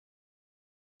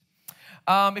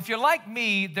If you're like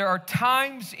me, there are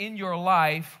times in your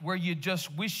life where you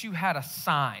just wish you had a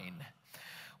sign,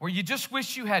 where you just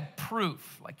wish you had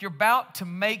proof, like you're about to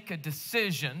make a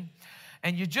decision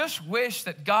and you just wish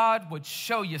that God would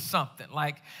show you something,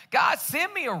 like, God,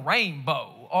 send me a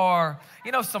rainbow or,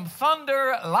 some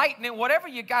thunder, lightning, whatever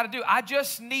you got to do. I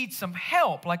just need some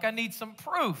help, like I need some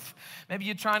proof. Maybe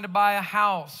you're trying to buy a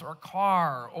house or a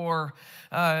car or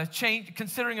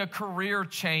considering a career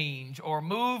change or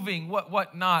moving,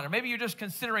 whatnot. Or maybe you're just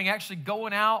considering actually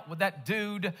going out with that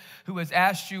dude who has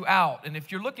asked you out. And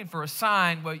if you're looking for a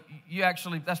sign, well,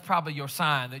 that's probably your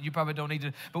sign that you probably don't need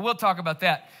to, but we'll talk about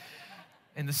that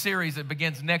in the series that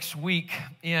begins next week.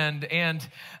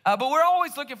 But we're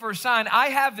always looking for a sign. I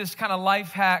have this kind of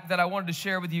life hack that I wanted to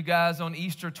share with you guys on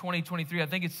Easter 2023. I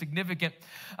think it's significant.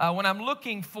 When I'm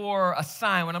looking for a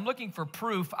sign, when I'm looking for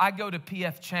proof, I go to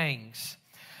P.F. Chang's.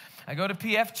 I go to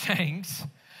P.F. Chang's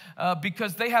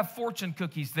because they have fortune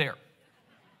cookies there.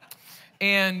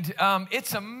 And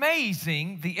it's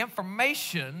amazing the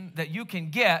information that you can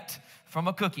get from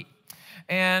a cookie.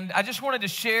 And I just wanted to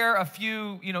share a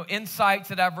few, insights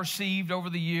that I've received over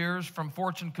the years from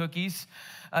fortune cookies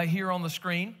here on the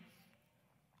screen.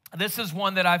 This is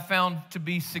one that I found to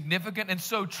be significant and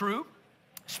so true,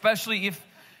 especially if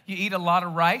you eat a lot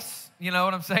of rice. You know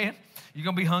what I'm saying? You're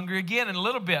going to be hungry again in a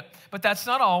little bit. But that's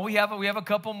not all. We have a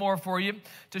couple more for you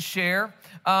to share.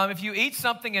 If you eat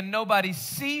something and nobody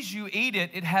sees you eat it,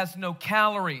 it has no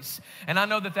calories. And I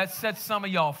know that sets some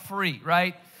of y'all free,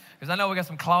 right? Because I know we got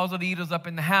some closet eaters up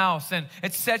in the house, and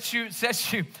it sets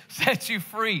you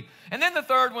free. And then the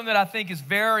third one that I think is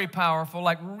very powerful,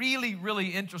 like really,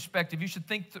 really introspective. You should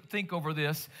think over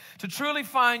this. To truly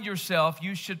find yourself,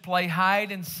 you should play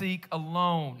hide and seek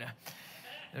alone.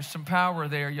 There's some power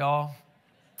there, y'all.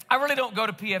 I really don't go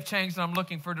to P.F. Chang's and I'm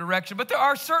looking for direction, but there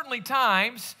are certainly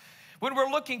times when we're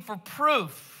looking for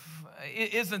proof,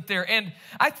 isn't there? And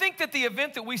I think that the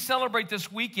event that we celebrate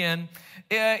this weekend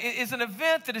is an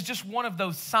event that is just one of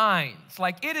those signs.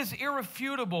 Like, it is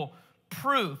irrefutable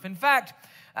proof. In fact,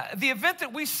 the event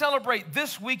that we celebrate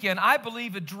this weekend, I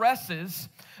believe, addresses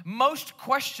most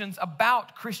questions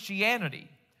about Christianity.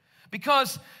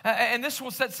 Because, and this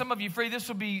will set some of you free, this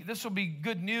will be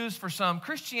good news for some.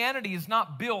 Christianity is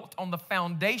not built on the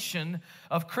foundation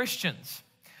of Christians.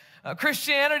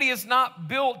 Christianity is not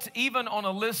built even on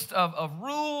a list of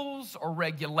rules or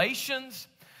regulations.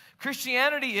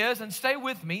 Christianity is, and stay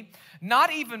with me,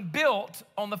 not even built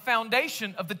on the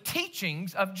foundation of the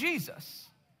teachings of Jesus.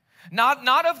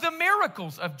 Not of the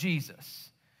miracles of Jesus.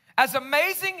 As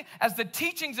amazing as the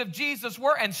teachings of Jesus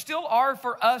were and still are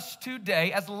for us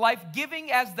today, as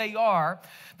life-giving as they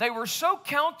were so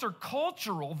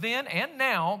countercultural then and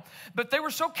now, but they were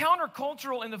so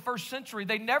countercultural in the first century,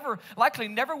 they likely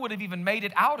never would have even made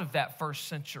it out of that first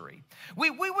century. We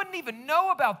wouldn't even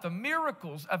know about the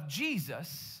miracles of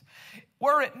Jesus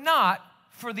were it not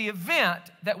for the event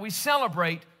that we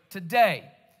celebrate today.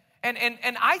 And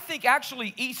I think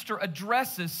actually Easter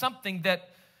addresses something that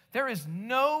there is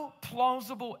no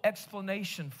plausible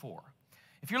explanation for.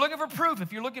 If you're looking for proof,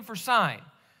 if you're looking for sign,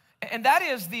 and that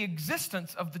is the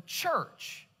existence of the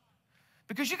church.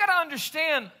 Because you got to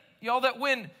understand, y'all, that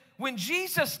when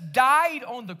Jesus died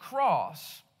on the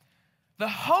cross, the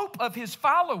hope of his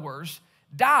followers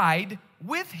died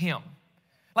with him.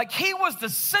 Like, he was the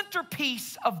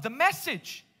centerpiece of the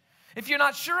message. If you're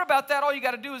not sure about that, all you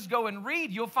got to do is go and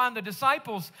read. You'll find the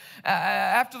disciples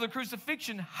after the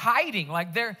crucifixion hiding.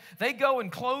 Like, they go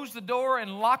and close the door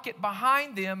and lock it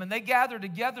behind them, and they gather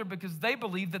together because they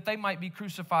believe that they might be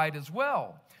crucified as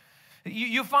well.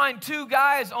 You find two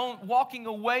guys walking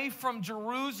away from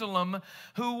Jerusalem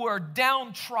who were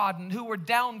downtrodden, who were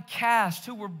downcast,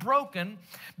 who were broken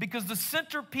because the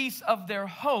centerpiece of their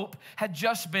hope had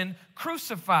just been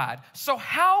crucified. So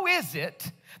how is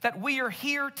it that we are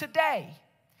here today?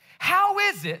 How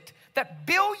is it that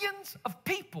billions of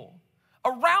people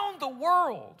around the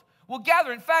world will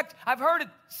gather? In fact, I've heard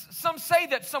some say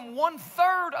that some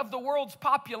 1/3 of the world's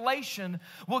population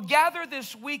will gather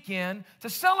this weekend to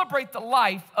celebrate the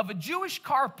life of a Jewish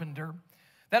carpenter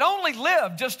that only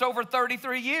lived just over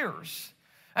 33 years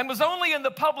and was only in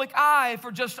the public eye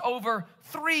for just over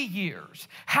 3 years.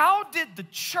 How did the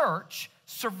church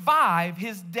survive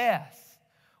his death?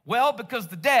 Well, because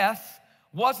the death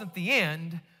wasn't the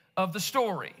end of the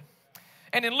story.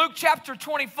 And in Luke chapter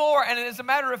 24, and as a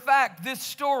matter of fact, this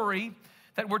story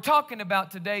that we're talking about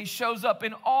today shows up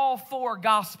in all 4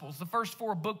 Gospels, the first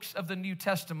 4 books of the New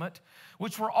Testament,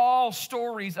 which were all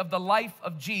stories of the life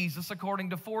of Jesus according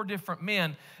to 4 different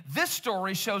men. This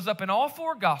story shows up in all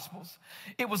 4 Gospels.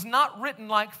 It was not written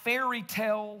like fairy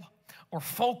tale or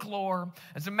folklore.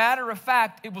 As a matter of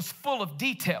fact, it was full of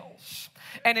details.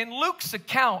 And in Luke's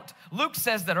account, Luke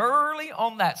says that early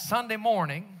on that Sunday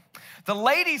morning, the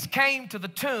ladies came to the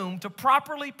tomb to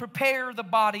properly prepare the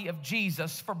body of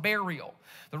Jesus for burial.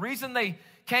 The reason they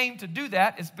came to do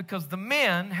that is because the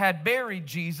men had buried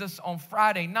Jesus on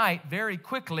Friday night very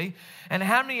quickly. And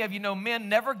how many of you know men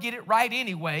never get it right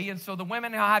anyway? And so the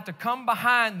women had to come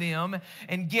behind them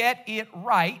and get it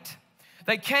right.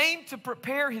 They came to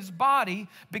prepare his body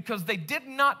because they did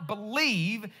not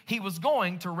believe he was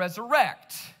going to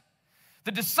resurrect.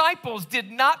 The disciples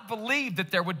did not believe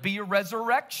that there would be a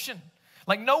resurrection.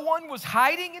 Like no one was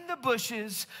hiding in the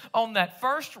bushes on that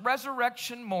first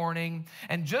resurrection morning.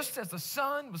 And just as the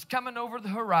sun was coming over the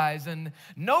horizon,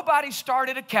 nobody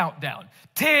started a countdown.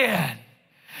 10,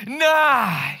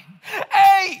 9,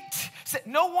 8.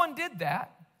 No one did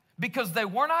that because they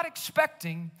were not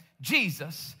expecting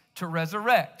Jesus to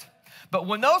resurrect. But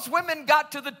when those women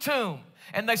got to the tomb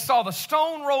and they saw the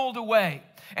stone rolled away,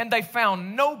 and they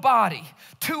found no body,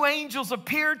 2 angels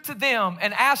appeared to them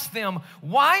and asked them,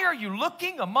 "Why are you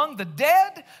looking among the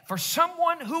dead for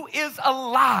someone who is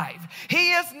alive?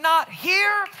 He is not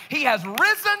here. He has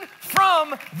risen from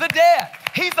the dead."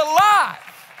 He's alive.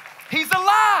 He's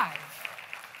alive.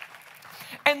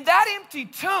 And that empty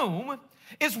tomb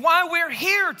is why we're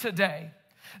here today.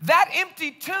 That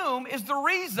empty tomb is the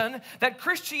reason that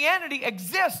Christianity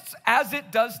exists as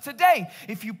it does today.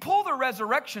 If you pull the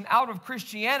resurrection out of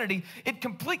Christianity, it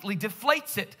completely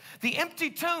deflates it. The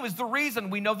empty tomb is the reason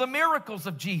we know the miracles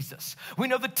of Jesus. We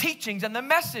know the teachings and the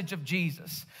message of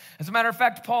Jesus. As a matter of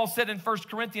fact, Paul said in 1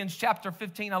 Corinthians chapter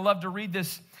 15, I love to read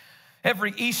this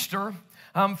every Easter,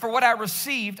 "For what I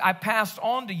received, I passed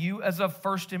on to you as of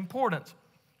first importance.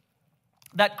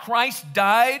 That Christ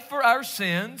died for our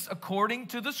sins according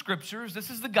to the Scriptures," this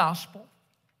is the gospel,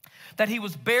 "that he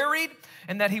was buried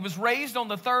and that he was raised on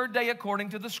the third day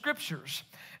according to the Scriptures.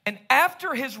 And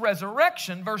after his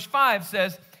resurrection," verse 5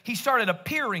 says, "he started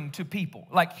appearing to people."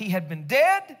 Like he had been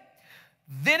dead,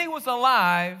 then he was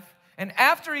alive, and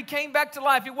after he came back to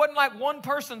life, it wasn't like one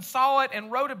person saw it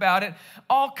and wrote about it.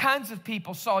 All kinds of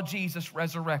people saw Jesus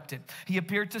resurrected. He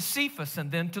appeared to Cephas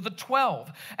and then to the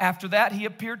 12. After that, he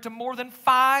appeared to more than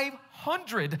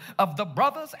 500 of the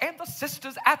brothers and the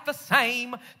sisters at the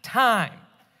same time.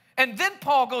 And then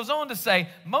Paul goes on to say,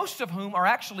 most of whom are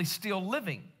actually still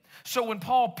living. So when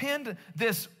Paul penned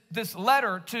this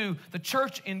letter to the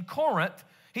church in Corinth,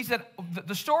 he said,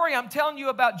 the story I'm telling you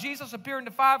about Jesus appearing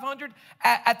to 500,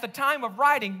 at the time of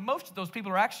writing, most of those people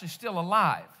are actually still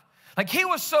alive. Like he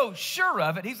was so sure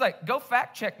of it, he's like, go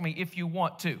fact check me if you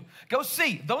want to. Go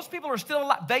see, those people are still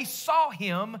alive. They saw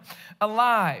him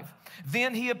alive.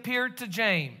 Then he appeared to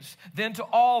James, then to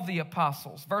all the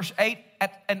apostles. Verse 8,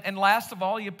 and last of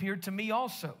all, he appeared to me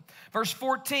also. Verse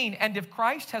 14, and if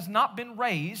Christ has not been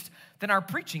raised, then our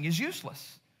preaching is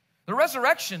useless. The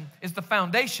resurrection is the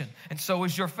foundation, and so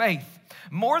is your faith.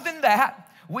 More than that,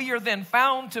 we are then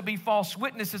found to be false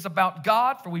witnesses about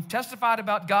God, for we've testified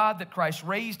about God that Christ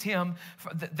raised him,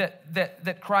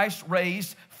 that Christ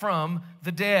raised from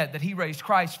the dead, that he raised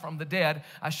Christ from the dead.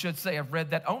 I should say I've read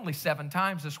that only 7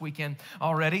 times this weekend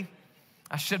already.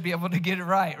 I should be able to get it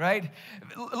right?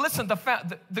 Listen,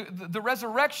 the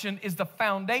resurrection is the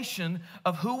foundation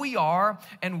of who we are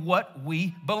and what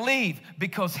we believe.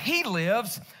 Because he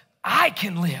lives, I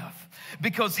can live.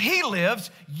 Because he lives,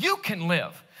 you can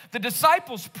live. The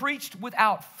disciples preached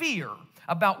without fear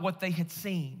about what they had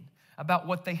seen, about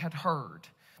what they had heard.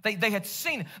 They had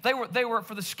seen. They were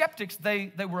for the skeptics,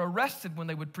 they were arrested when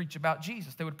they would preach about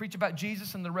Jesus. They would preach about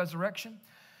Jesus and the resurrection.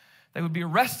 They would be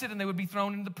arrested and they would be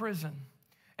thrown into prison.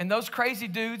 And those crazy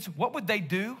dudes, what would they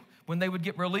do when they would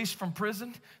get released from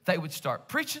prison? They would start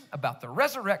preaching about the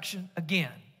resurrection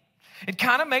again. It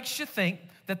kind of makes you think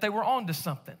that they were onto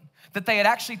something, that they had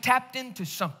actually tapped into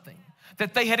something,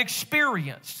 that they had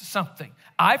experienced something.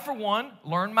 I, for one,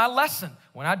 learned my lesson.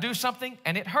 When I do something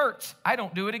and it hurts, I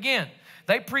don't do it again.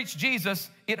 They preached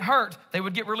Jesus, it hurt. They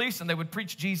would get released and they would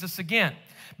preach Jesus again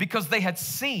because they had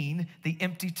seen the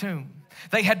empty tomb.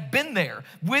 They had been there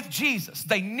with Jesus.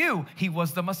 They knew he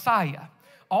was the Messiah.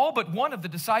 All but one of the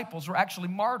disciples were actually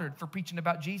martyred for preaching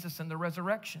about Jesus and the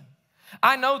resurrection.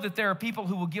 I know that there are people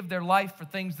who will give their life for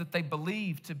things that they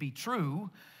believe to be true,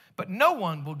 but no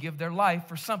one will give their life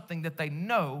for something that they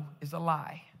know is a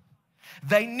lie.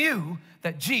 They knew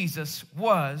that Jesus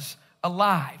was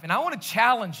alive. And I want to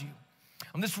challenge you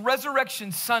on this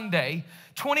Resurrection Sunday,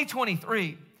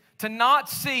 2023, to not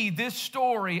see this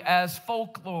story as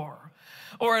folklore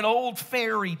or an old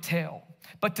fairy tale,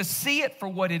 but to see it for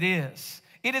what it is.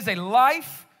 It is a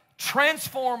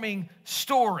life-transforming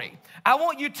story. I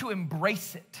want you to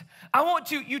embrace it. I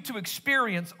want you to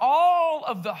experience all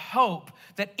of the hope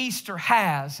that Easter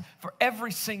has for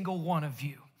every single one of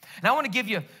you. And I want to give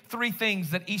you 3 things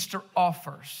that Easter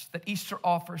offers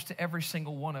to every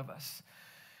single one of us.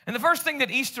 And the first thing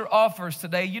that Easter offers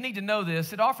today, you need to know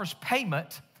this, it offers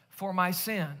payment for my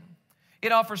sin.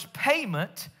 It offers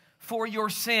payment for your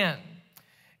sin.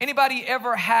 Anybody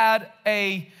ever had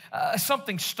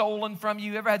something stolen from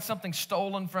you? Ever had something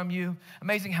stolen from you?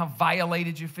 Amazing how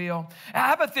violated you feel. Now,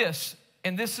 how about this?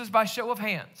 And this is by show of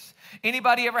hands.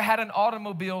 Anybody ever had an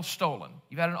automobile stolen?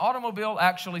 You've had an automobile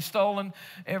actually stolen.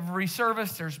 Every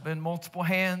service, there's been multiple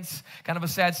hands. Kind of a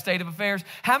sad state of affairs.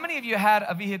 How many of you had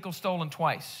a vehicle stolen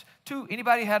twice? 2.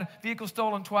 Anybody had a vehicle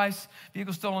stolen twice?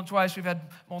 Vehicle stolen twice. We've had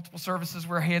multiple services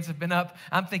where hands have been up.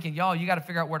 I'm thinking, y'all, you got to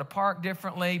figure out where to park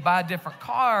differently, buy a different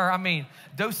car. I mean,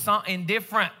 do something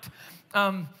different.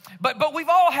 But we've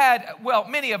all had, well,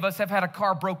 many of us have had a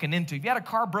car broken into. Have you had a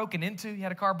car broken into? You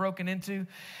had a car broken into?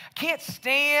 Can't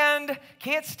stand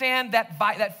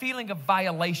that feeling of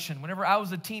violation. Whenever I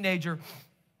was a teenager,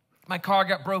 my car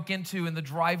got broke into in the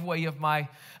driveway of my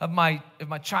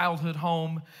childhood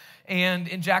home. And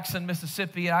in Jackson,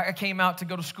 Mississippi, I came out to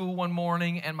go to school one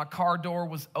morning and my car door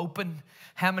was open.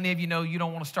 How many of you know you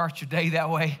don't want to start your day that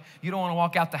way? You don't want to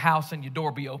walk out the house and your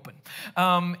door be open.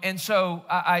 And so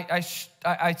I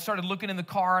started looking in the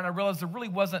car and I realized there really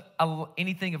wasn't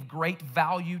anything of great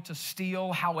value to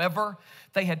steal. However,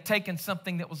 they had taken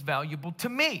something that was valuable to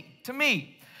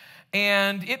me.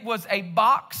 And it was a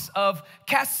box of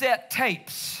cassette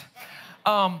tapes,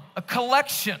 a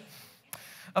collection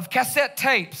of cassette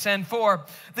tapes. And for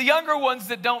the younger ones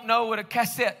that don't know what a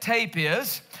cassette tape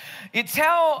is, it's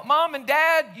how Mom and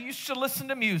Dad used to listen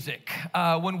to music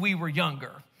when we were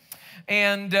younger.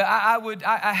 And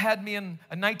I had me in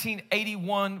a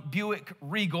 1981 Buick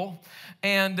Regal,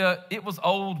 and it was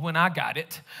old when I got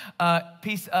it,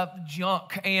 piece of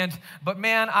junk. But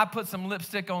man, I put some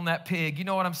lipstick on that pig. You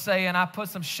know what I'm saying? I put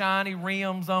some shiny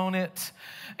rims on it,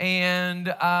 and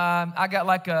I got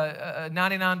like a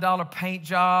 $99 paint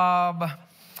job,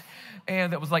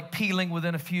 and that was like peeling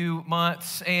within a few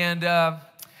months, and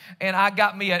I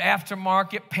got me an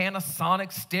aftermarket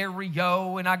Panasonic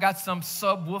stereo, and I got some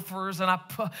subwoofers, and I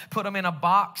put them in a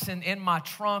box and in my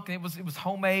trunk, and it was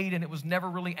homemade, and it was never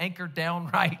really anchored down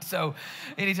right. So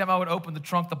anytime I would open the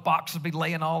trunk, the box would be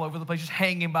laying all over the place, just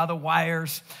hanging by the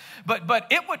wires. But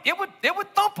it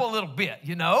would thump a little bit,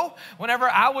 you know, whenever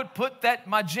I would put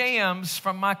my jams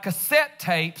from my cassette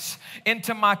tapes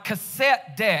into my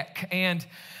cassette deck. And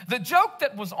the joke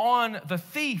that was on the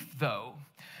thief, though,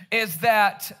 is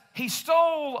that he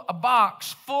stole a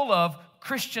box full of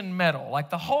Christian metal. Like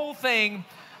the whole thing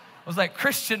was like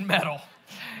Christian metal.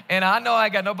 And I know I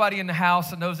got nobody in the house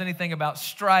that knows anything about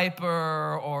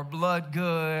Striper or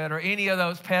Bloodgood or any of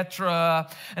those, Petra.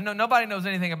 And nobody knows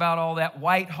anything about all that.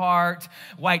 White Heart,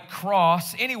 White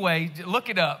Cross. Anyway, look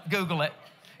it up, Google it.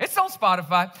 It's on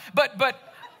Spotify. But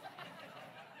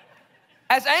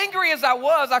as angry as I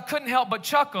was, I couldn't help but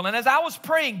chuckle. And as I was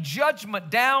praying judgment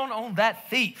down on that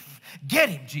thief, get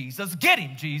him, Jesus, get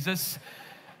him, Jesus.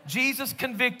 Jesus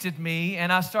convicted me,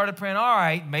 and I started praying, all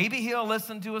right, maybe he'll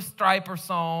listen to a Striper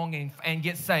song and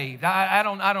get saved. I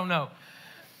don't know.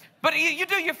 But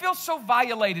you feel so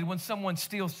violated when someone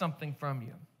steals something from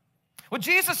you. Well,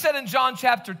 Jesus said in John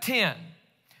chapter 10,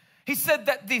 he said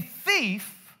that the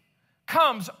thief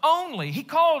comes only, he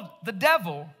called the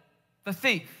devil the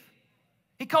thief.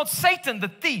 He called Satan the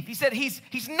thief. He said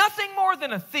he's nothing more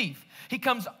than a thief. He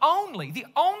comes only, the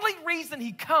only reason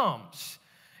he comes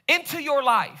into your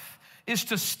life is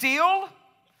to steal,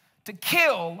 to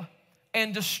kill,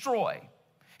 and destroy.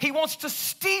 He wants to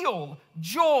steal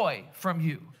joy from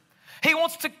you. He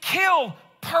wants to kill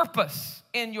purpose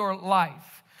in your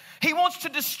life. He wants to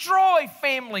destroy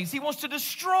families. He wants to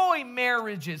destroy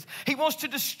marriages. He wants to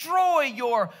destroy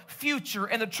your future.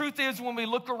 And the truth is, when we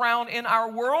look around in our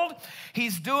world,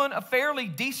 he's doing a fairly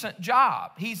decent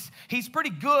job. He's pretty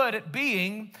good at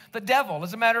being the devil.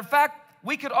 As a matter of fact,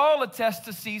 we could all attest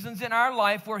to seasons in our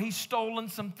life where he's stolen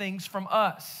some things from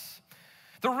us.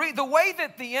 The way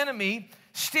that the enemy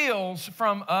steals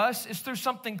from us is through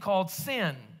something called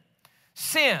sin.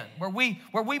 Sin, where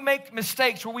we make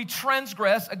mistakes, where we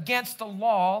transgress against the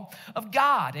law of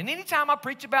God. And anytime I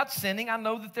preach about sinning, I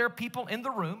know that there are people in the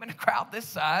room, in a crowd this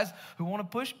size, who want to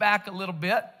push back a little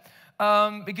bit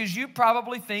because you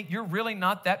probably think you're really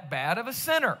not that bad of a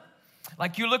sinner.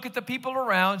 Like you look at the people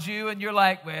around you and you're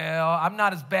like, well, I'm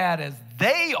not as bad as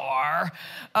they are,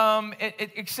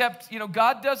 except,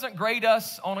 God doesn't grade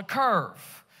us on a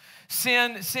curve.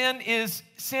 Sin is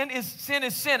sin.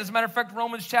 As a matter of fact,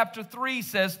 Romans chapter 3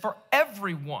 says, for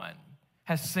everyone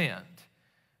has sinned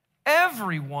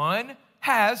Everyone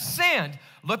has sinned.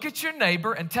 Look at your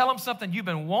neighbor and tell them something you've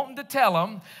been wanting to tell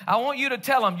them. I want you to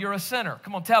tell them you're a sinner.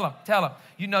 Come on, tell them.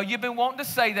 You know you've been wanting to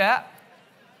say that.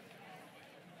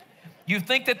 You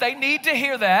think that they need to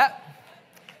hear that.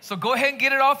 So go ahead and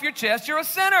get it off your chest. You're a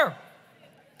sinner.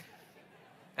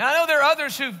 And I know there are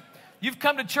others you've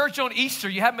come to church on Easter.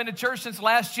 You haven't been to church since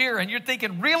last year, and you're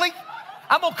thinking, really?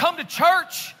 I'm going to come to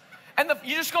church, and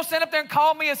you're just going to stand up there and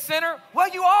call me a sinner? Well,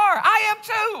 you are. I am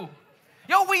too.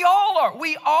 Yo, we all are.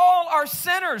 We all are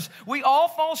sinners. We all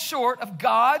fall short of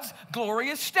God's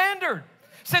glorious standard.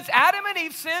 Since Adam and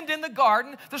Eve sinned in the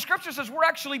garden, the scripture says we're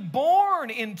actually born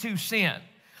into sin.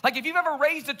 Like if you've ever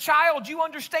raised a child, you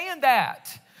understand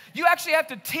that. You actually have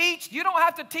to teach. You don't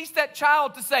have to teach that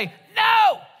child to say,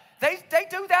 no. They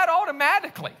do that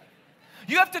automatically.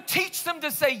 You have to teach them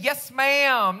to say, yes,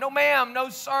 ma'am, no,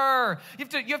 sir.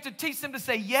 You have to teach them to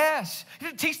say yes. You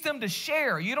have to teach them to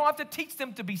share. You don't have to teach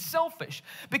them to be selfish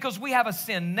because we have a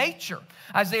sin nature.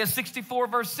 Isaiah 64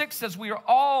 verse 6 says we are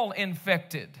all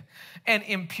infected and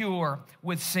impure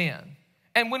with sin.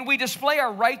 And when we display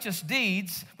our righteous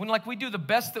deeds, when we do the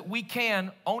best that we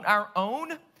can on our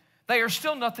own, they are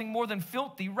still nothing more than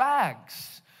filthy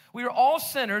rags. We are all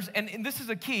sinners, and this is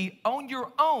a key. On your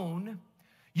own,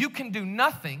 you can do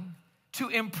nothing to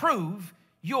improve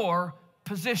your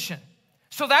position.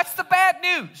 So that's the bad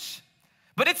news.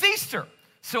 But it's Easter,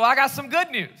 so I got some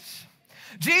good news.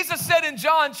 Jesus said in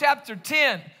John chapter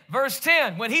 10, verse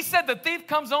 10, when he said the thief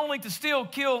comes only to steal,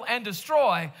 kill, and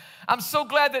destroy, I'm so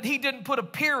glad that he didn't put a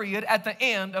period at the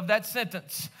end of that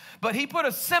sentence. But he put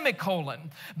a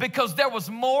semicolon because there was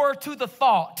more to the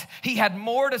thought. He had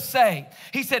more to say.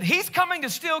 He said, he's coming to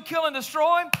steal, kill, and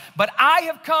destroy, but I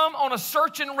have come on a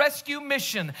search and rescue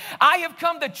mission. I have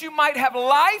come that you might have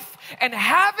life and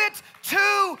have it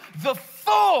to the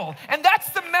full. And that's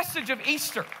the message of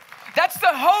Easter. That's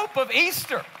the hope of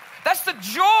Easter. That's the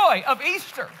joy of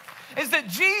Easter, is that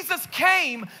Jesus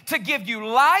came to give you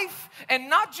life, and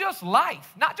not just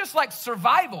life, not just like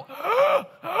survival,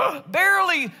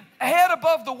 barely head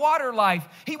above the water life.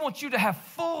 He wants you to have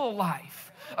full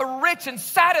life, a rich and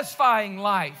satisfying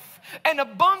life, an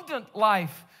abundant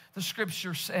life, the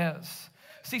scripture says.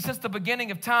 See, since the beginning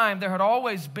of time, there had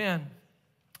always been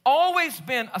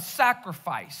a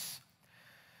sacrifice,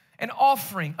 an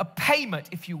offering, a payment,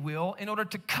 if you will, in order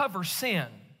to cover sin.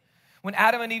 When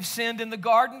Adam and Eve sinned in the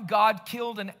garden, God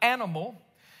killed an animal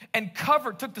and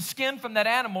took the skin from that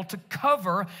animal to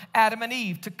cover Adam and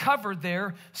Eve, to cover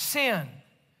their sin.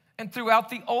 And throughout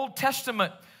the Old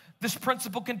Testament, this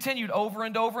principle continued over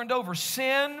and over and over.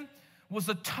 Sin was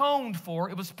atoned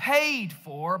for, it was paid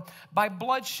for by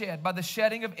bloodshed, by the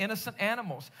shedding of innocent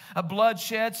animals. A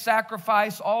bloodshed,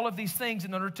 sacrifice, all of these things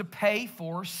in order to pay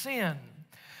for sin.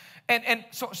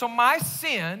 So my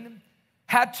sin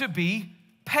had to be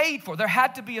paid for. There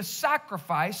had to be a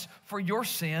sacrifice for your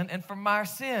sin and for my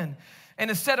sin. And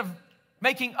instead of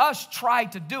making us try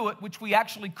to do it, which we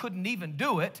actually couldn't even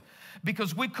do it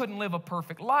because we couldn't live a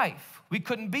perfect life. We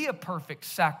couldn't be a perfect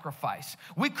sacrifice.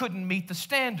 We couldn't meet the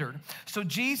standard. So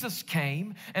Jesus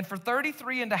came and for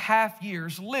 33 and a half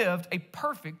years lived a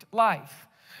perfect life.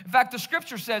 In fact, the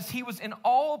scripture says he was in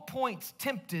all points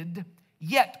tempted,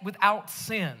 yet without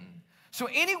sin. So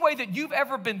any way that you've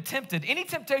ever been tempted, any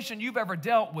temptation you've ever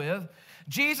dealt with,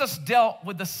 Jesus dealt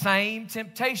with the same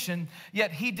temptation,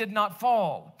 yet he did not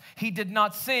fall. He did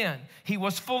not sin. He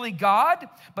was fully God,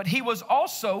 but he was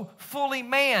also fully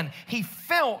man. He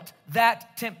felt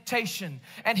that temptation,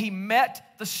 and he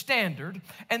met the standard,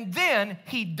 and then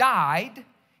he died.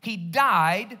 He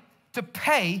died to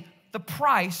pay the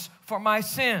price for my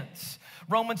sins.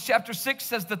 Romans chapter 6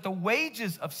 says that the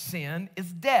wages of sin is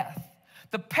death.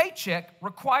 The paycheck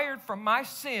required for my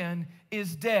sin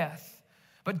is death.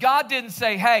 But God didn't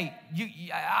say, hey,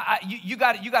 you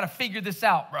got to figure this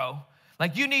out, bro.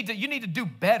 Like you need to do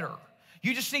better.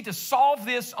 You just need to solve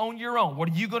this on your own. What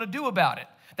are you going to do about it?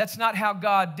 That's not how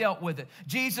God dealt with it.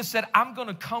 Jesus said, I'm going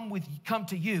to come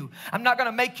to you. I'm not going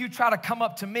to make you try to come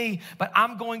up to me, but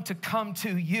I'm going to come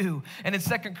to you. And in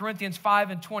 2 Corinthians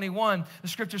 5:21, the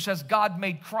scripture says, God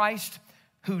made Christ,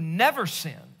 who never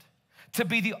sinned, to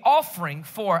be the offering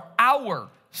for our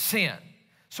sin.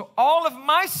 So all of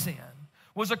my sin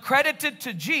was accredited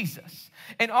to Jesus,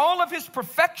 and all of his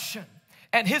perfection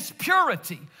and his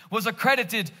purity was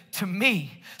accredited to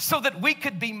me so that we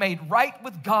could be made right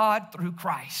with God through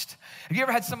Christ. Have you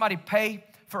ever had somebody pay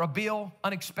for a bill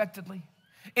unexpectedly?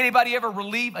 Anybody ever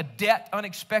relieve a debt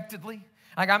unexpectedly?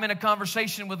 Like I'm in a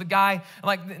conversation with a guy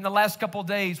like in the last couple of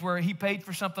days where he paid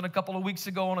for something a couple of weeks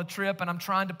ago on a trip, and I'm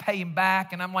trying to pay him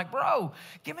back. And I'm like, bro,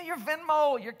 give me your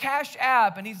Venmo, your Cash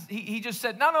App. And he just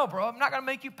said, no, bro, I'm not going to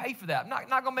make you pay for that. I'm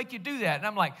not going to make you do that. And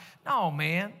I'm like, no,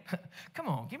 man, come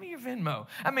on, give me your Venmo.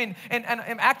 I mean, and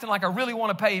I'm acting like I really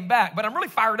want to pay him back, but I'm really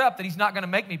fired up that he's not going to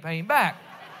make me pay him back.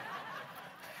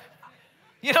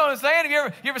 You know what I'm saying?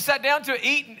 Have you ever sat down to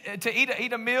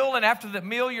eat a meal, and after the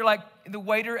meal, you're like the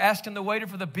waiter asking the waiter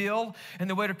for the bill, and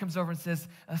the waiter comes over and says,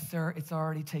 "Sir, it's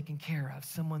already taken care of.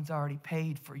 Someone's already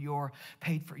paid for your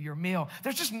meal."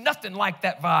 There's just nothing like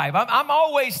that vibe. I'm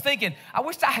always thinking, I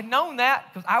wish I had known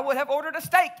that because I would have ordered a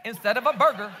steak instead of a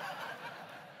burger.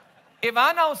 If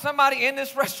I know somebody in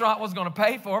this restaurant was going to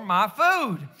pay for my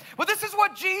food. Well, this is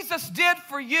what Jesus did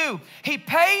for you. He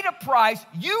paid a price.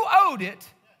 You owed it.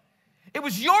 It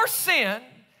was your sin,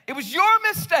 it was your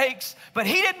mistakes, but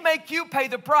he didn't make you pay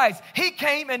the price. He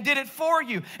came and did it for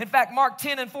you. In fact, Mark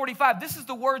 10:45, this is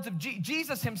the words of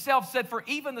Jesus himself said, "For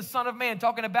even the Son of Man,"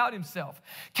 talking about himself,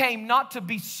 "came not to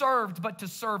be served, but to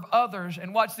serve others."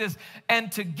 And watch this, "and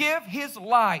to give his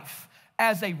life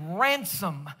as a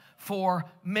ransom for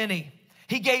many."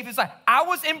 He gave his life. I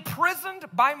was imprisoned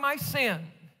by my sin.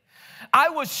 I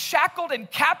was shackled and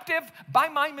captive by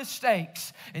my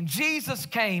mistakes. And Jesus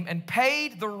came and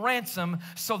paid the ransom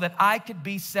so that I could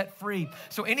be set free.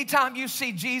 So anytime you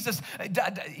see Jesus,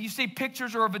 you see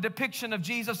pictures or of a depiction of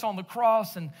Jesus on the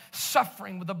cross and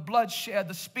suffering with the bloodshed,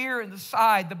 the spear in the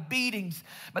side, the beatings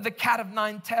by the cat of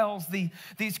nine tails,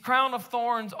 these crown of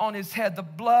thorns on his head, the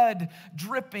blood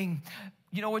dripping.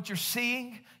 You know what you're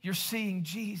seeing? You're seeing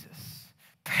Jesus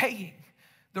paying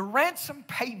the ransom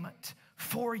payment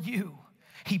for you.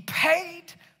 He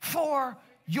paid for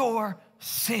your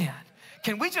sin.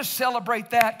 Can we just celebrate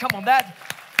that? Come on,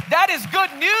 that is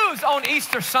good news on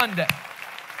Easter Sunday.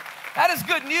 That is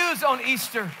good news on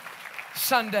Easter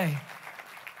Sunday.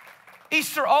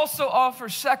 Easter also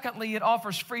offers, secondly, it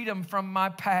offers freedom from my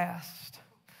past,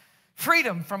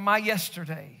 freedom from my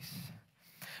yesterdays.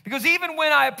 Because even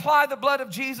when I apply the blood of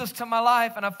Jesus to my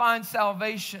life and I find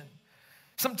salvation,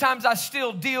 sometimes I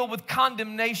still deal with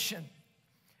condemnation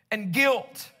and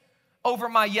guilt over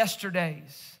my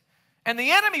yesterdays. And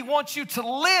the enemy wants you to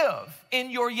live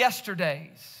in your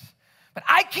yesterdays. But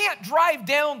I can't drive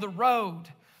down the road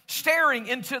staring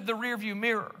into the rearview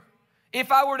mirror.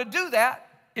 If I were to do that,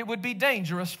 it would be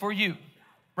dangerous for you,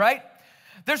 right?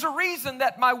 There's a reason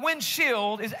that my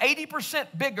windshield is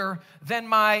 80% bigger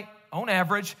than on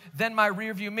average, than my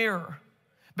rearview mirror.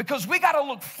 Because we got to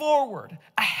look forward,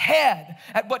 ahead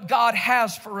at what God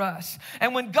has for us.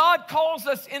 And when God calls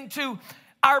us into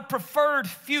our preferred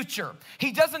future,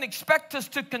 he doesn't expect us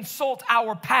to consult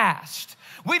our past.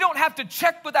 We don't have to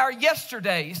check with our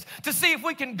yesterdays to see if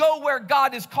we can go where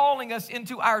God is calling us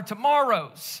into our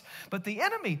tomorrows. But the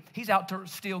enemy, he's out to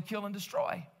steal, kill, and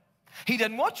destroy. He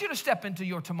doesn't want you to step into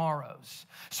your tomorrows.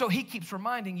 So he keeps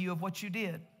reminding you of what you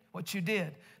did,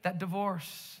 that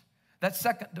divorce, that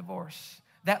second divorce,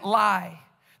 that lie,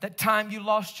 that time you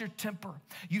lost your temper,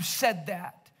 you said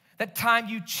that time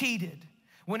you cheated,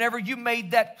 whenever you made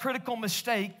that critical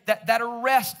mistake, that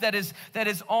arrest that is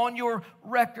on your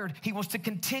record. He wants to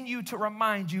continue to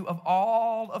remind you of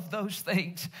all of those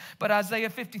things. But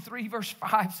Isaiah 53 verse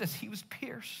 5 says he was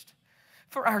pierced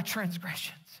for our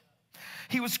transgressions.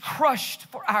 He was crushed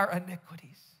for our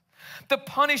iniquities. The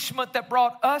punishment that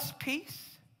brought us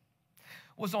peace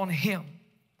was on him.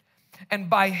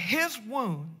 And by his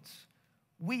wounds,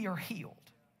 we are healed.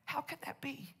 How can that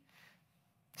be?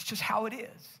 It's just how it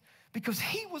is. Because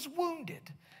he was wounded,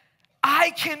 I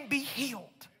can be healed.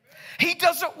 He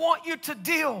doesn't want you to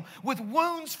deal with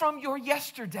wounds from your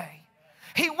yesterday.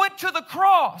 He went to the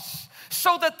cross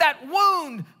so that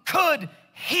wound could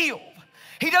heal.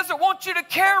 He doesn't want you to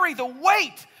carry the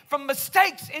weight from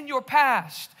mistakes in your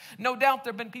past. No doubt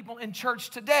there have been people in church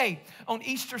today on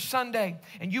Easter Sunday,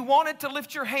 and you wanted to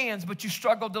lift your hands, but you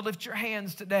struggled to lift your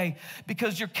hands today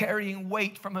because you're carrying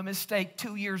weight from a mistake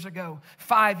 2 years ago,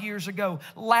 5 years ago,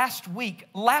 last week,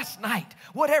 last night,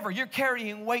 whatever. You're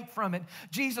carrying weight from it.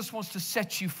 Jesus wants to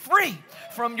set you free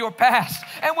from your past.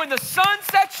 And when the Son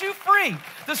sets you free,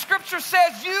 the scripture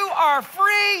says you are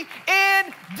free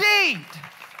indeed.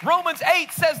 Romans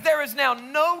 8 says there is now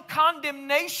no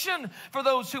condemnation for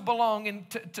those who belong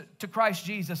to Christ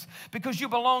Jesus. Because you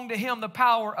belong to him, the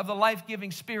power of the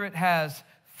life-giving Spirit has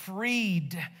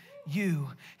freed you.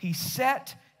 He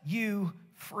set you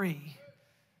free.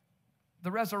 The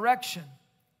resurrection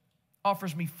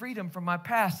offers me freedom from my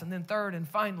past. And then third and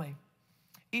finally,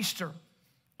 Easter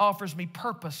offers me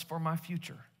purpose for my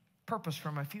future. Purpose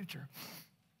for my future.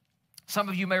 Some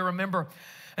of you may remember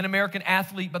an American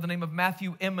athlete by the name of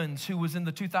Matthew Emmons, who was in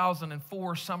the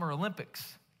 2004 Summer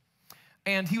Olympics.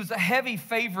 And he was a heavy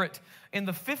favorite in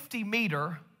the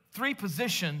 50-meter,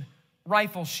 three-position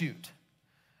rifle shoot.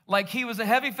 Like, he was a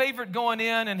heavy favorite going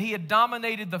in, and he had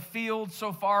dominated the field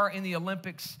so far in the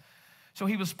Olympics. So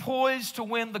he was poised to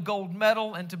win the gold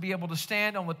medal and to be able to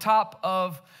stand on the top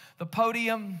of the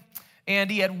podium. And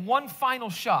he had one final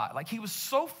shot. Like, he was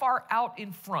so far out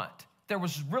in front, there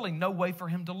was really no way for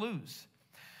him to lose.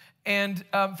 And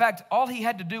in fact, all he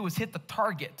had to do was hit the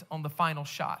target on the final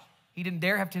shot. He didn't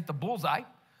dare have to hit the bullseye.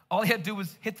 All he had to do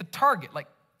was hit the target. Like,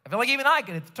 I feel like even I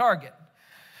could hit the target.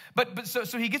 But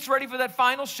so he gets ready for that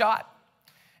final shot,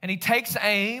 and he takes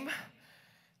aim,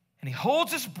 and he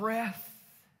holds his breath,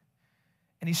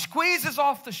 and he squeezes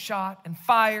off the shot and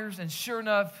fires, and sure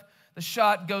enough, the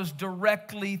shot goes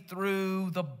directly through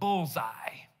the bullseye.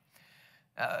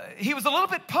 He was a little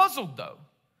bit puzzled, though,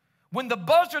 when the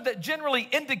buzzer that generally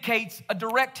indicates a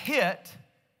direct hit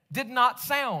did not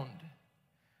sound.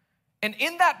 And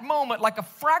in that moment, like a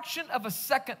fraction of a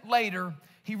second later,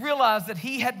 he realized that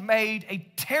he had made a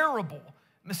terrible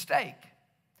mistake.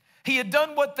 He had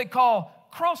done what they call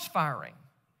cross-firing.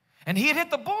 And he had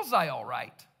hit the bullseye all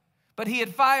right, but he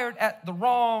had fired at the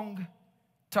wrong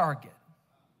target.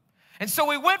 And so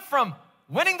he went from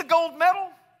winning the gold medal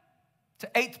to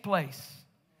 8th place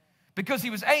because he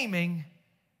was aiming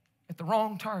at the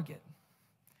wrong target.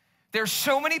 There's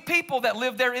so many people that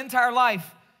live their entire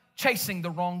life chasing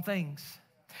the wrong things,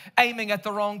 aiming at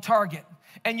the wrong target.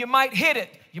 And you might hit it.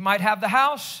 You might have the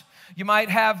house. You might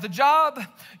have the job.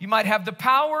 You might have the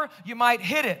power. You might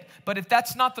hit it. But if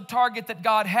that's not the target that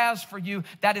God has for you,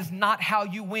 that is not how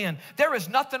you win. There is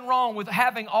nothing wrong with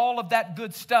having all of that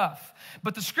good stuff.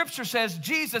 But the scripture says,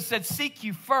 Jesus said, seek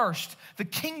you first the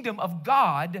kingdom of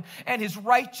God and his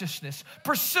righteousness.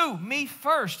 Pursue me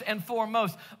first and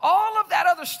foremost. All of that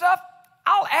other stuff,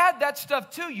 I'll add that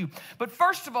stuff to you. But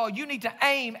first of all, you need to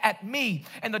aim at me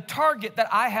and the target that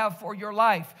I have for your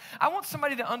life. I want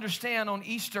somebody to understand on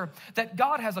Easter that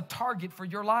God has a target for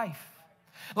your life.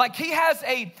 Like he has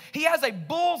a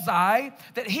bullseye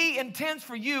that he intends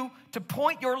for you to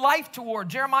point your life toward.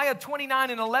 Jeremiah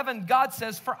 29:11, God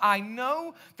says, for I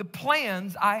know the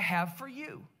plans I have for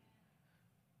you.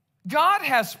 God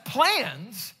has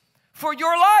plans for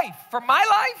your life. For my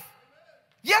life?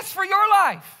 Yes, for your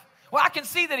life. Well, I can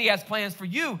see that he has plans for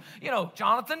you,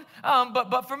 Jonathan.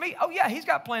 But for me, oh yeah, he's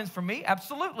got plans for me,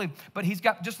 absolutely. But he's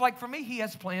got, just like for me, he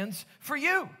has plans for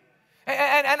you.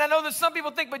 And I know that some people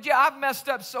think, but yeah, I've messed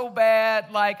up so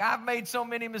bad. Like, I've made so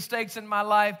many mistakes in my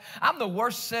life. I'm the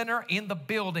worst sinner in the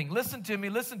building. Listen to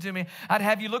me. I'd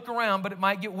have you look around, but it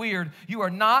might get weird. You are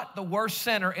not the worst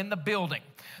sinner in the building.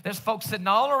 There's folks sitting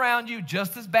all around you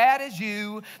just as bad as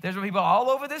you. There's people all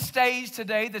over this stage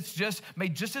today that's just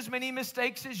made just as many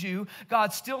mistakes as you.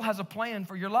 God still has a plan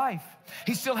for your life.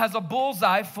 He still has a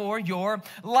bullseye for your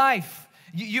life.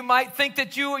 You might think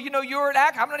that you're an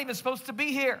act. I'm not even supposed to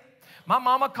be here. My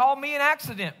mama called me an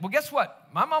accident. Well, guess what?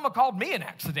 My mama called me an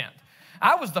accident.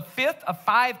 I was the 5th of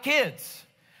 5 kids,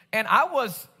 and I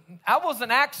was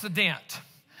an accident.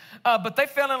 But they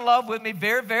fell in love with me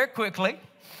very, very quickly.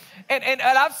 And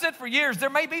I've said for years,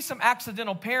 there may be some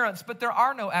accidental parents, but there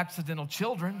are no accidental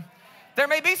children. There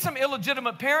may be some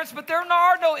illegitimate parents, but there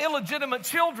are no illegitimate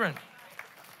children.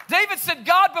 David said,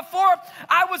 God, before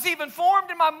I was even formed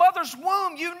in my mother's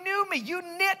womb, you knew me. You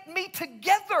knit me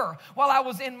together while I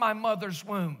was in my mother's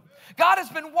womb. God has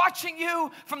been watching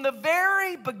you from the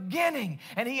very beginning,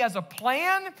 and he has a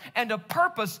plan and a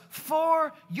purpose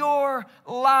for your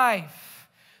life.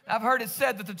 I've heard it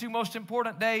said that the 2 most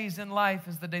important days in life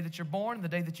is the day that you're born and the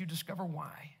day that you discover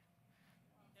why.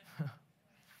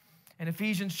 And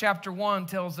Ephesians chapter 1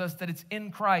 tells us that it's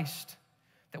in Christ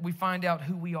that we find out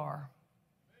who we are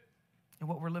and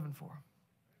what we're living for.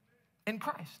 In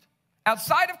Christ.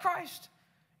 Outside of Christ,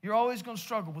 you're always going to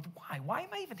struggle with why. Why am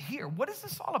I even here? What is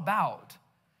this all about?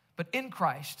 But in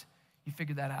Christ, you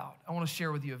figure that out. I want to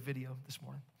share with you a video this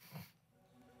morning.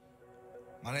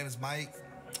 My name is Mike.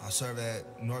 I serve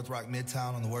at NorthRock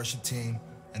Midtown on the worship team,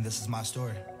 and this is my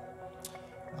story.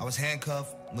 I was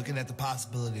handcuffed, looking at the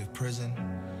possibility of prison,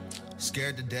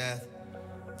 scared to death,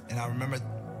 and I remember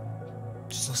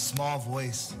just a small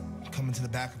voice coming to the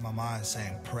back of my mind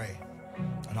saying, pray.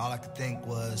 And all I could think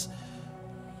was,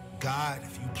 God,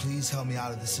 if you please help me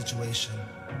out of this situation,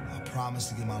 I promise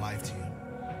to give my life to you.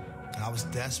 And I was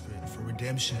desperate for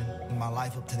redemption. And my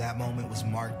life up to that moment was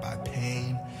marked by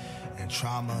pain and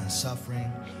trauma and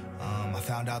suffering. I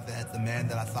found out that the man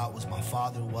that I thought was my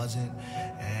father wasn't.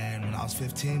 And when I was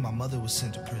 15, my mother was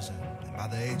sent to prison. And by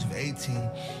the age of 18,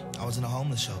 I was in a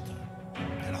homeless shelter.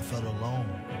 and I felt alone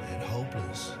and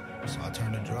hopeless. So I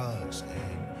turned to drugs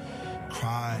and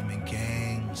crime and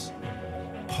gangs,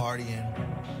 partying.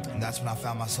 And that's when I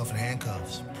found myself in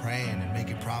handcuffs, praying and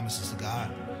making promises to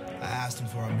God. I asked him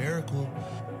for a miracle.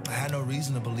 I had no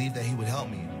reason to believe that he would help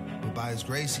me, but by his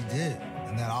grace, he did.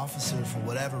 And that officer, for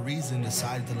whatever reason,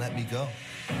 decided to let me go.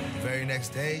 The very next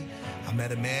day, I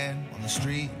met a man on the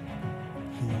street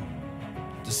who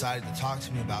decided to talk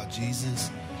to me about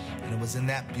Jesus. And it was in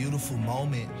that beautiful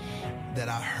moment that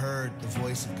I heard the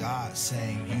voice of God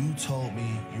saying, "You told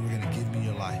me you were going to give me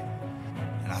your life."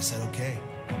 And I said, "Okay,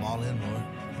 I'm all in, Lord."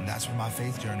 And that's where my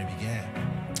faith journey began.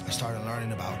 I started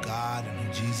learning about God and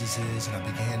who Jesus is, and I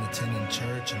began attending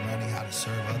church and learning how to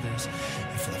serve others.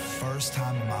 And for the first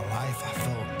time in my life, I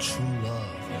felt true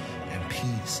love and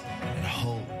peace and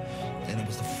hope. And it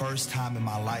was the first time in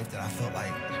my life that I felt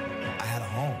like I had a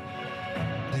home.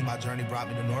 My journey brought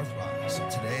me to NorthRock. So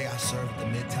today I serve at the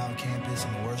Midtown campus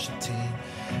on the worship team,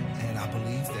 and I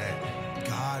believe that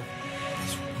God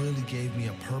has really gave me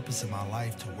a purpose in my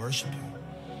life to worship Him.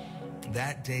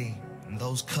 That day, in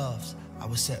those cuffs, I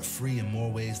was set free in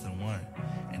more ways than one.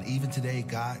 And even today,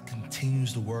 God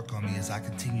continues to work on me as I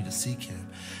continue to seek Him.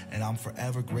 And I'm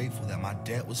forever grateful that my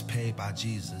debt was paid by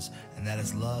Jesus and that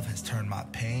His love has turned my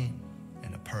pain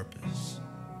into purpose.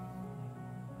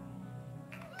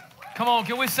 Come on,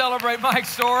 can we celebrate Mike's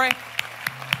story?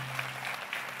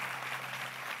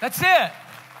 That's it.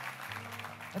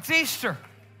 That's Easter.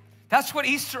 That's what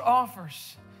Easter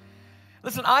offers.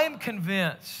 Listen, I am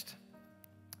convinced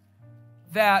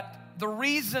that the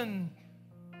reason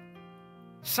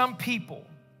some people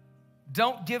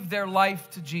don't give their life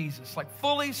to Jesus, like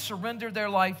fully surrender their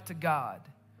life to God,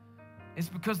 is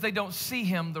because they don't see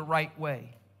Him the right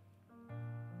way.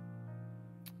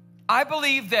 I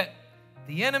believe that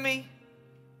the enemy,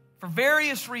 for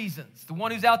various reasons, the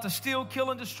one who's out to steal, kill,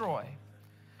 and destroy,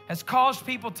 has caused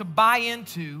people to buy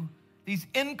into these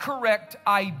incorrect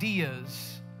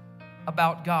ideas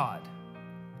about God.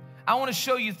 I want to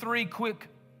show you 3 quick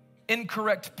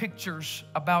incorrect pictures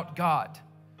about God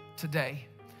today.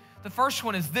 The first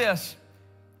one is this.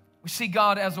 We see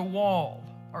God as a wall,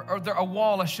 or a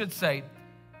wall, I should say,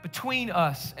 between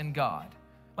us and God.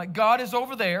 Like God is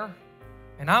over there,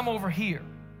 and I'm over here.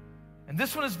 And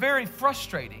this one is very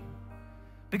frustrating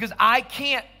because I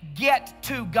can't get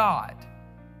to God.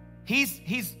 He's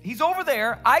over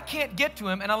there. I can't get to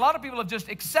Him. And a lot of people have just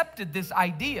accepted this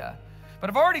idea. But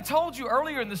I've already told you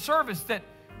earlier in the service that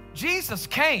Jesus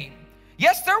came.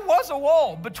 Yes, there was a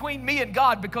wall between me and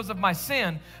God because of my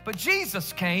sin, but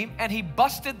Jesus came and He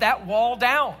busted that wall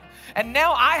down. And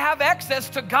now I have access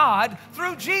to God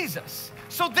through Jesus.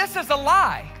 So this is a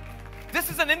lie. This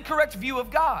is an incorrect view of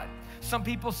God. Some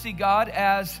people see God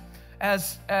as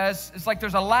it's like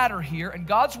there's a ladder here and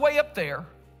God's way up there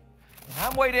and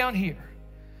I'm way down here.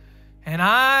 And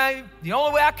the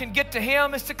only way I can get to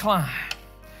Him is to climb.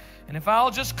 And if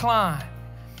I'll just climb,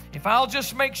 if I'll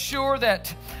just make sure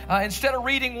that instead of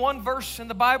reading 1 verse in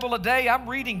the Bible a day, I'm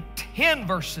reading 10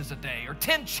 verses a day or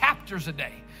 10 chapters a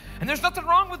day. And there's nothing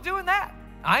wrong with doing that.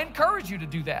 I encourage you to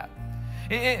do that.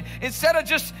 Instead of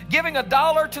just giving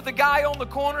 $1 to the guy on the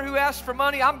corner who asks for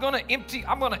money, I'm going to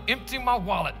empty my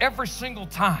wallet every single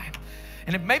time.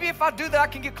 And maybe if I do that, I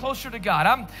can get closer to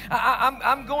God.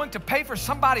 I'm going to pay for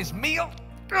somebody's meal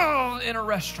in a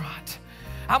restaurant.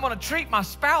 I'm going to treat my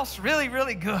spouse really,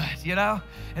 really good, you know.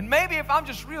 And maybe if I'm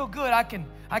just real good, I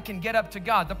can get up to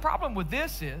God. The problem with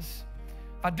this is,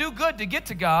 if I do good to get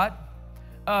to God,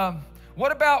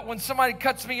 what about when somebody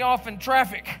cuts me off in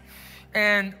traffic?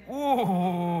 And,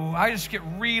 I just get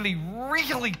really,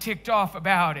 really ticked off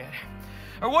about it.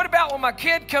 Or what about when my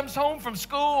kid comes home from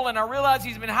school and I realize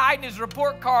he's been hiding his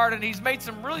report card and he's made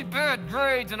some really bad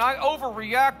grades and I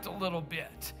overreact a little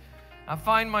bit. I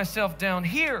find myself down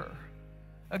here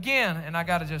again and I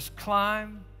got to just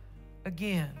climb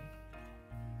again.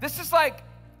 This is like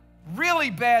really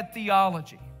bad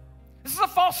theology. This is a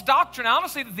false doctrine,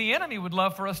 honestly, that the enemy would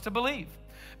love for us to believe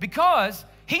because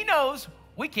he knows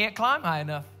we can't climb high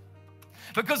enough.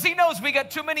 Because he knows we got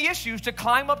too many issues to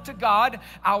climb up to God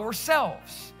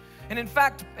ourselves. And in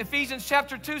fact, Ephesians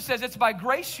chapter 2 says it's by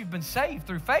grace you've been saved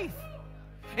through faith.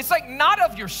 It's like not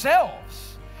of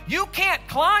yourselves. You can't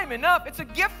climb enough. It's a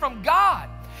gift from God.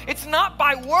 It's not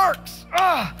by works,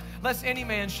 lest any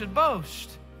man should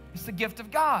boast. It's the gift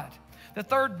of God. The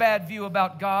third bad view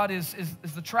about God is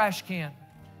the trash can.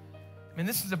 I mean,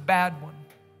 this is a bad one.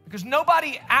 Because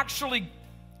nobody actually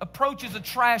approaches a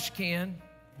trash can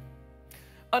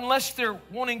unless they're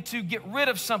wanting to get rid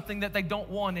of something that they don't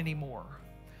want anymore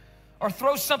or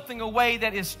throw something away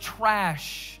that is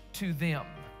trash to them.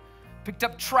 picked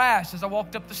up trash as I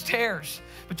walked up the stairs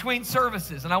between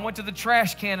services, and I went to the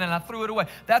trash can and I threw it away.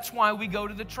 That's why we go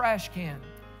to the trash can.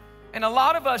 And a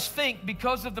lot of us think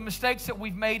because of the mistakes that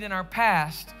we've made in our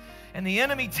past and the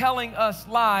enemy telling us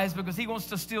lies because he wants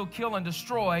to steal, kill, and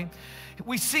destroy,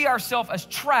 we see ourselves as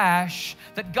trash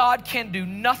that God can do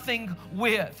nothing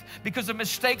with because of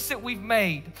mistakes that we've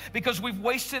made, because we've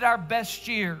wasted our best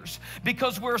years,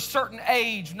 because we're a certain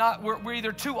age, we're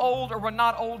either too old or we're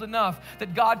not old enough,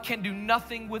 that God can do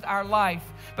nothing with our life.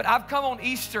 But I've come on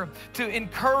Easter to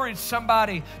encourage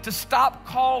somebody to stop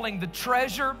calling the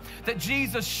treasure that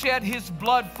Jesus shed his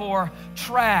blood for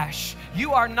trash.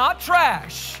 You are not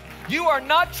trash. You are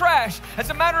not trash.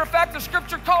 As a matter of fact, the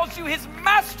scripture calls you his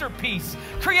masterpiece,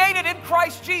 created in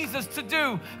Christ Jesus to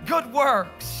do good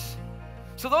works.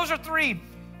 So those are 3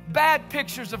 bad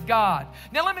pictures of God.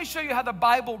 Now let me show you how the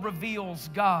Bible reveals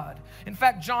God. In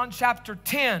fact, John chapter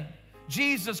 10,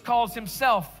 Jesus calls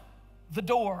himself the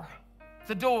door.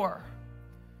 The door.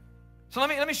 So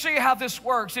let me show you how this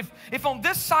works. If on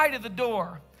this side of the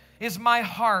door is my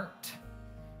heart,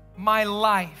 my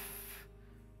life,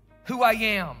 who I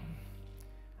am,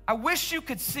 I wish you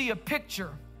could see a picture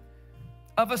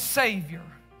of a Savior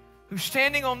who's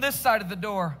standing on this side of the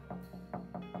door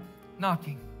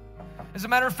knocking. As a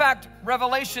matter of fact,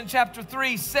 Revelation chapter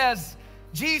 3 says,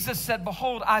 Jesus said,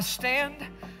 behold, I stand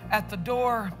at the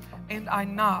door and I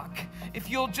knock. If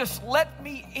you'll just let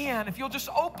me in, if you'll just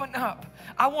open up,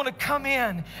 I want to come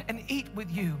in and eat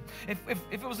with you. If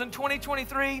it was in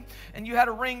 2023 and you had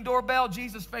a Ring doorbell,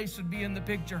 Jesus' face would be in the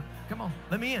picture. Come on,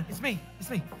 let me in. It's me.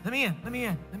 Let me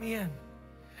in.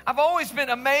 I've always been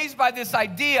amazed by this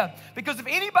idea because if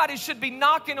anybody should be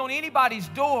knocking on anybody's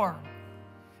door,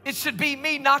 it should be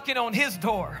me knocking on his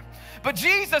door. But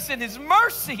Jesus, in his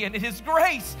mercy and in his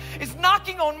grace, is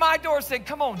knocking on my door saying,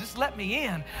 come on, just let me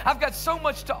in. I've got so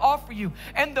much to offer you.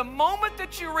 And the moment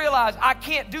that you realize, I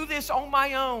can't do this on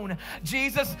my own,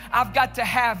 Jesus, I've got to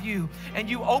have you. And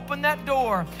you open that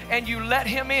door and you let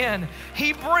him in.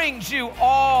 He brings you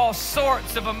all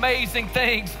sorts of amazing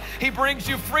things. He brings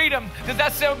you freedom. Does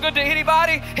that sound good to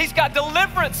anybody? He's got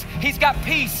deliverance. He's got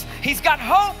peace. He's got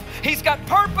hope. He's got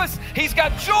purpose. He's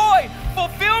got joy,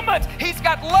 fulfillment. He's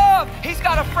got love. He's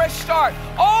got a fresh start.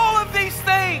 All of these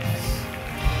things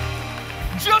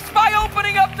just by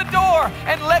opening up the door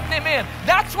and letting him in.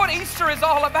 That's what Easter is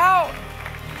all about.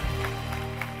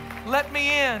 Let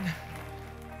me in.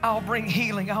 I'll bring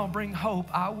healing. I'll bring hope.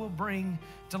 I will bring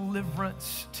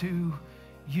deliverance to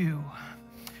you.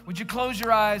 Would you close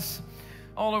your eyes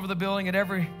all over the building at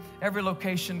every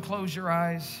location? Close your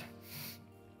eyes.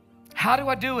 How do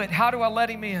I do it? How do I let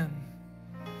him in?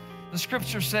 The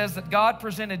scripture says that God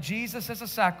presented Jesus as a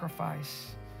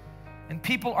sacrifice, and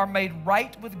people are made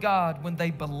right with God when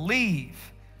they believe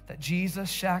that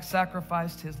Jesus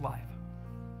sacrificed his life.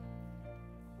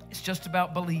 It's just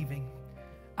about believing.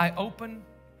 I open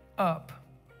up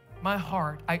my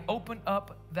heart. I open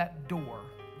up that door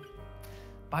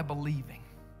by believing.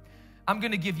 I'm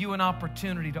going to give you an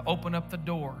opportunity to open up the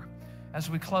door as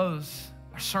we close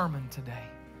our sermon today.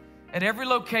 At every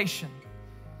location,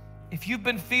 if you've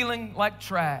been feeling like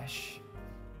trash,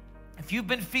 if you've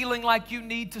been feeling like you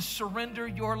need to surrender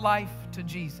your life to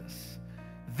Jesus,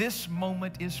 this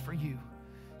moment is for you.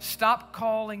 Stop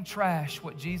calling trash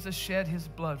what Jesus shed his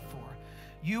blood for.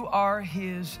 You are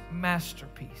his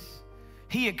masterpiece.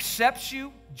 He accepts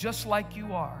you just like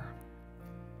you are.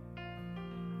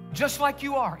 Just like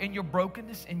you are in your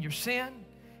brokenness, in your sin.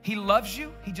 He loves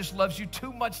you. He just loves you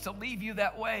too much to leave you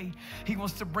that way. He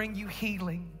wants to bring you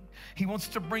healing. He wants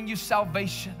to bring you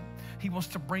salvation. He wants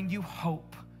to bring you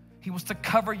hope. He wants to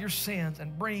cover your sins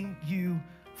and bring you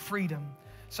freedom.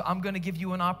 So I'm going to give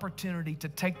you an opportunity to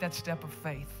take that step of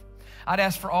faith. I'd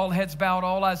ask for all heads bowed,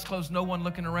 all eyes closed, no one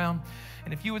looking around.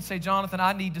 And if you would say, Jonathan,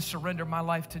 I need to surrender my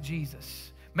life to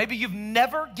Jesus. Maybe you've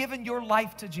never given your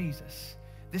life to Jesus.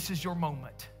 This is your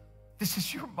moment. This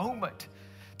is your moment.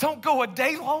 Don't go a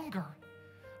day longer.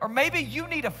 Or maybe you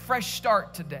need a fresh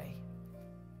start today.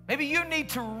 Maybe you need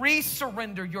to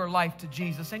re-surrender your life to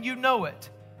Jesus and you know it.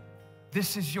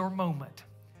 This is your moment.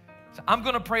 So I'm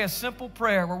going to pray a simple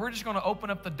prayer where we're just going to open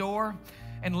up the door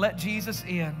and let Jesus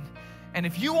in. And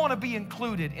if you want to be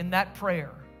included in that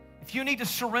prayer, if you need to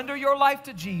surrender your life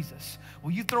to Jesus,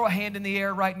 will you throw a hand in the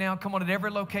air right now? Come on, at every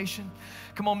location.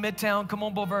 Come on, Midtown. Come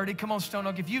on, Bulverde. Come on, Stone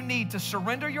Oak. If you need to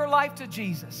surrender your life to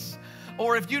Jesus,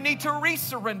 or if you need to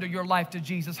re-surrender your life to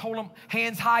Jesus, hold them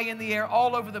hands high in the air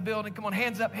all over the building. Come on,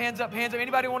 hands up, hands up, hands up.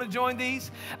 Anybody want to join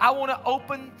these? I want to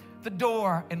open the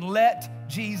door and let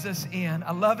Jesus in.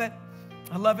 I love it.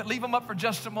 I love it. Leave them up for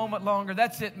just a moment longer.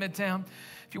 That's it, Midtown.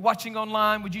 If you're watching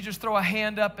online, would you just throw a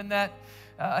hand up in that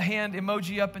a hand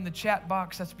emoji up in the chat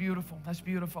box. That's beautiful. That's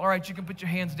beautiful. All right, you can put your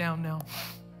hands down now.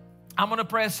 I'm going to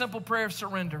pray a simple prayer of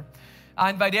surrender. I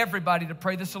invite everybody to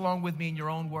pray this along with me in your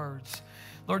own words.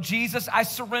 Lord Jesus, I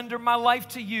surrender my life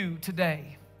to you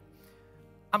today.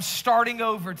 I'm starting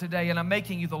over today, and I'm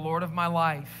making you the Lord of my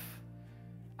life.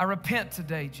 I repent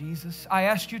today, Jesus. I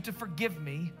ask you to forgive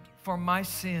me for my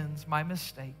sins, my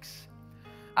mistakes.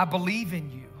 I believe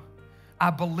in you. I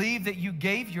believe that you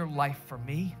gave your life for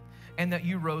me and that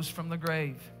you rose from the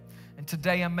grave. And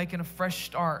today I'm making a fresh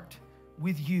start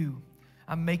with you.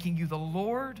 I'm making you the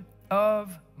Lord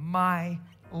of my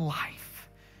life.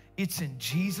 It's in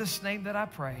Jesus' name that I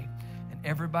pray. And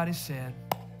everybody said,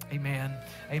 amen.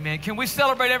 Amen. Can we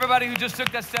celebrate everybody who just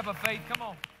took that step of faith? Come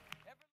on.